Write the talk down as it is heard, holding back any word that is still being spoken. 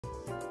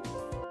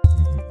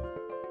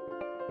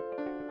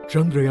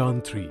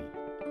Chandrayaan-3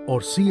 or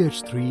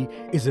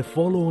CH-3 is a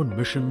follow-on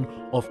mission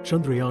of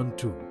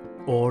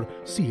Chandrayaan-2 or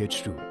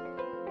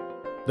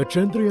CH-2. The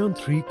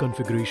Chandrayaan-3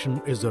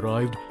 configuration is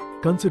derived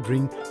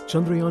considering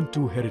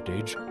Chandrayaan-2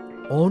 heritage,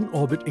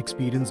 on-orbit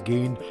experience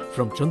gained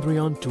from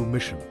Chandrayaan-2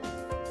 mission.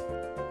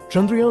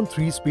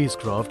 Chandrayaan-3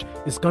 spacecraft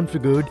is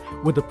configured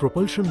with a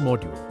propulsion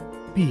module,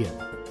 PM,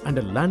 and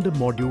a lander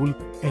module,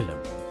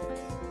 LM.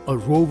 A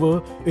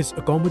rover is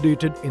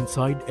accommodated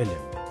inside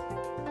LM.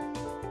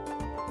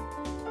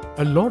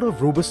 A lot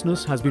of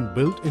robustness has been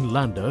built in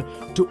lander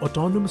to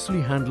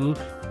autonomously handle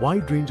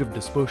wide range of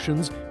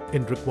dispersions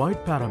in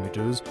required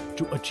parameters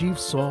to achieve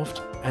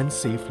soft and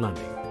safe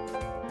landing.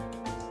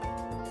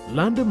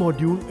 Lander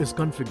module is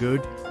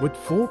configured with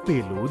 4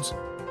 payloads,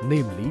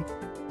 namely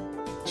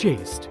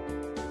CHASTE,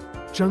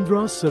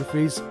 Chandra's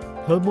Surface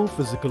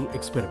Thermophysical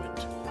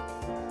Experiment;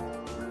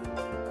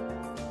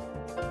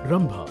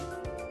 Rambha,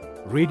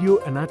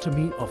 Radio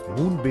Anatomy of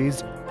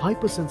Moon-based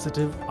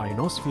Hypersensitive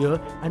Ionosphere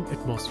and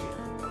Atmosphere;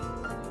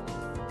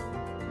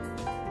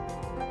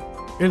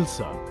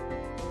 ILSA,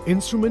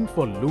 Instrument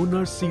for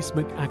Lunar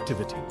Seismic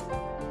Activity;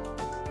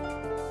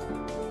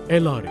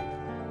 LRA,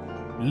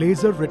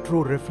 Laser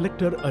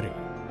Retroreflector Array.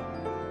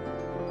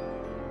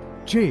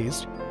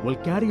 CHASTE will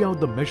carry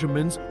out the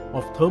measurements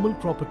of thermal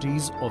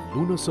properties of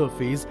lunar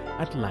surface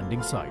at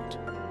landing site.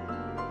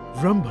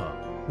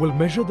 Rambha will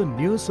measure the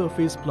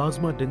near-surface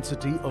plasma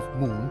density of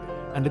Moon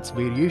and its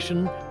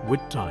variation with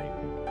time.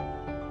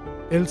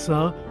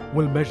 ILSA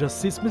will measure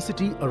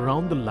seismicity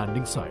around the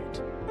landing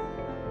site.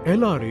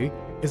 LRA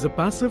is a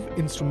passive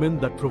instrument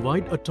that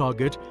provides a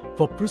target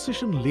for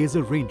precision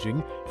laser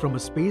ranging from a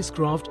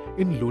spacecraft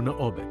in lunar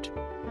orbit,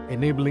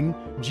 enabling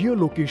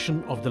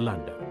geolocation of the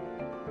lander.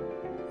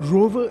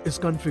 Rover is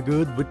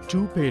configured with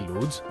 2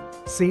 payloads,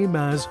 same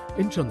as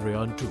in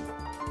Chandrayaan-2.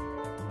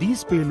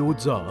 These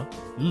payloads are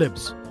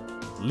LIBS,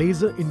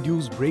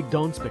 Laser-Induced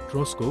Breakdown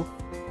Spectroscope,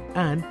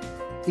 and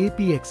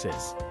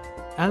APXS,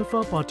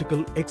 Alpha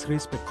Particle X-ray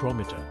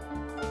Spectrometer.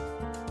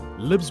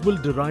 LIBS will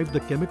derive the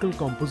chemical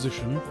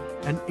composition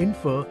and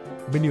infer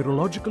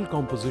mineralogical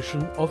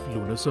composition of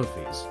lunar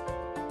surface,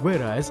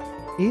 whereas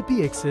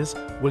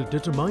APXS will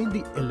determine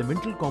the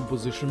elemental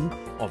composition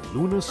of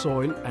lunar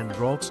soil and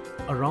rocks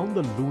around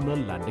the lunar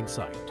landing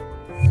site.